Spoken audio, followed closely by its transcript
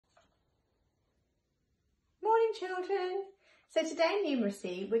morning, children. So today in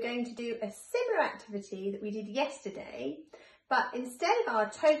numeracy, we're going to do a similar activity that we did yesterday, but instead of our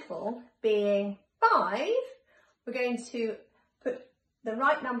total being 5, we're going to put the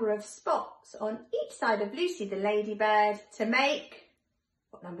right number of spots on each side of Lucy the ladybird to make,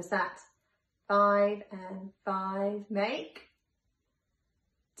 what number's that? 5 and 5 make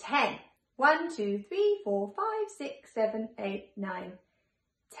 10. 1, 2, 3, 4, 5, 6, 7, 8, 9,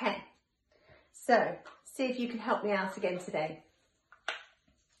 10. So, see if you can help me out again today.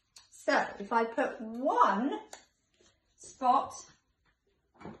 So, if I put 1 spot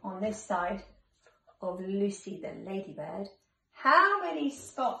on this side of Lucy the ladybird, how many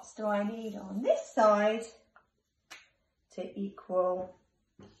spots do I need on this side to equal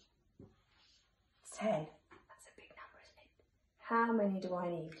 10? That's a big number, isn't it? How many do I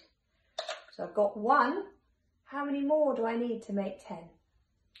need? So I've got 1. How many more do I need to make 10?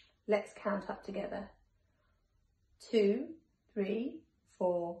 Let's count up together. 2, 3,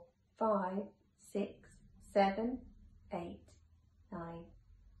 4, 5, 6, 7, 8, 9,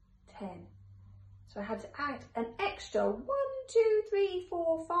 10. So I had to add an extra 1, 2, 3,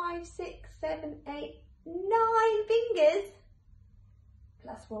 4, 5, 6, 7, 8, 9 fingers.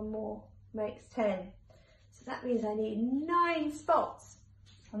 Plus 1 more makes 10. So that means I need 9 spots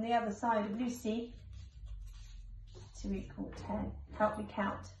on the other side of Lucy to equal 10. Help me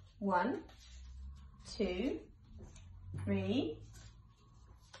count. 1, 2, 3,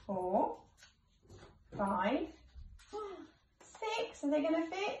 4, 5, 6. Are they going to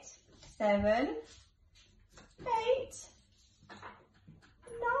fit? 7, 8,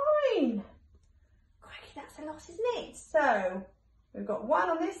 9. Crikey, that's a lot, isn't it? So we've got 1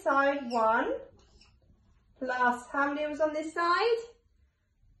 on this side, 1, plus how many was on this side?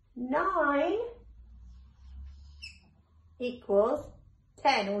 9 equals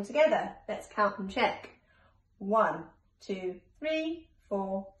 10 altogether. Let's count and check. 1, 2, 3,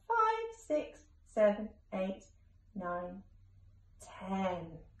 4, 5, 6, 7, 8, 9,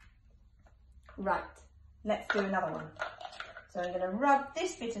 10. Right, let's do another one. So I'm going to rub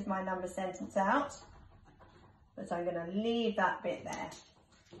this bit of my number sentence out, but I'm going to leave that bit there.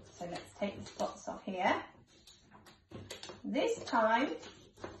 So let's take the spots off here. This time,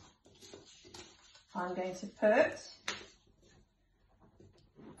 I'm going to put 2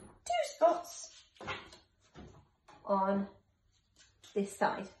 spots on this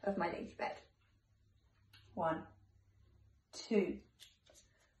side of my ladybird. 1, 2.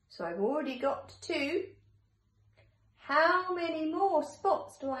 So I've already got 2. How many more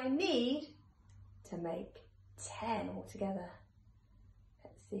spots do I need to make 10 altogether?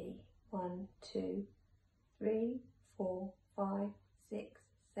 Let's see. 1, 2, 3, 4, 5, 6,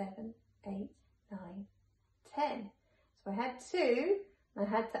 7, 8, 9, 10. So I had 2. I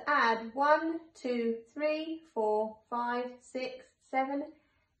had to add 1, 2, 3, 4, 5, 6, 7,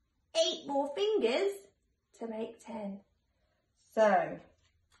 8 more fingers to make 10. So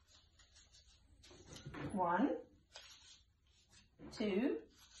 1, 2, 3,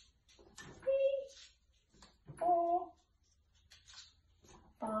 4,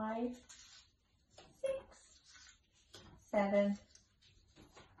 5, 6, 7,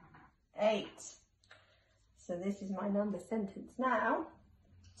 8. So this is my number sentence now.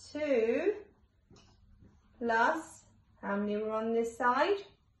 2 plus, how many were on this side?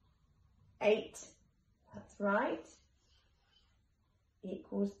 8. That's right.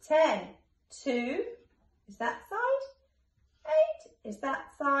 Equals 10. 2 is that side. 8 is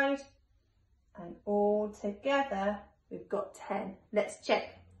that side. And all together, we've got 10. Let's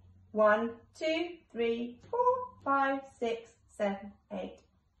check. 1, 2, 3, 4, 5, 6, 7, 8,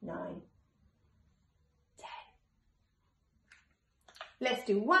 9, 10. Let's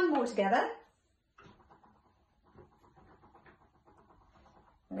do 1 more together.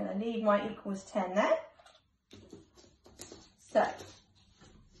 I'm going to leave my equals 10 there. So,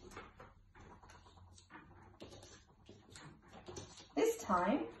 this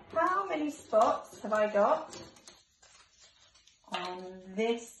time, how many spots have I got on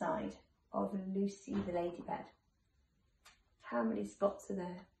this side of Lucy the ladybird? How many spots are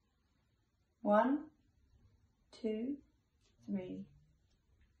there? 1, 2, 3,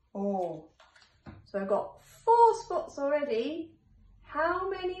 4. So I've got 4 spots already. How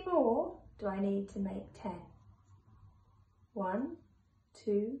many more do I need to make 10? 1,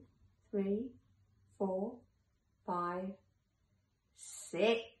 2, 3, 4, 5,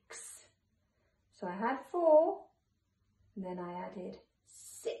 6. So I had 4, and then I added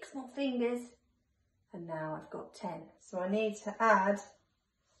 6 more fingers, and now I've got 10. So I need to add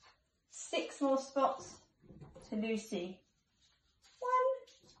 6 more spots to Lucy.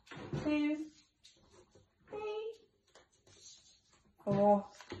 1, 2, 3, 4,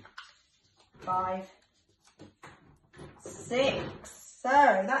 5, 6. So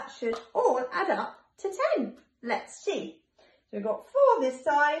that should all add up to 10. Let's see. So we've got 4 this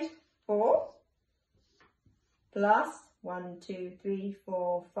side, 4 plus 1, 2, 3,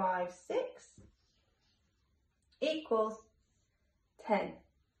 4, 5, 6 equals 10.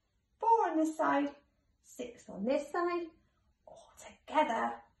 4 on this side, 6 on this side, all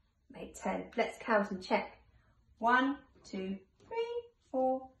together make 10. Let's count and check. 1, 2, 3,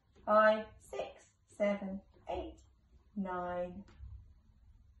 4, 5, 6, 7, 8, 9,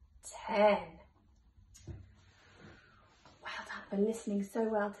 10. Well done for listening so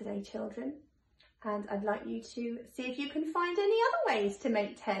well today, children. And I'd like you to see if you can find any other ways to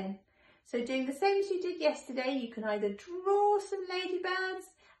make 10. So doing the same as you did yesterday, you can either draw some ladybirds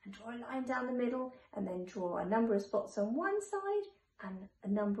and draw a line down the middle and then draw a number of spots on one side and a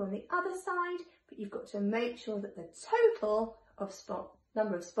number on the other side. But you've got to make sure that the total of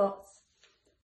number of spots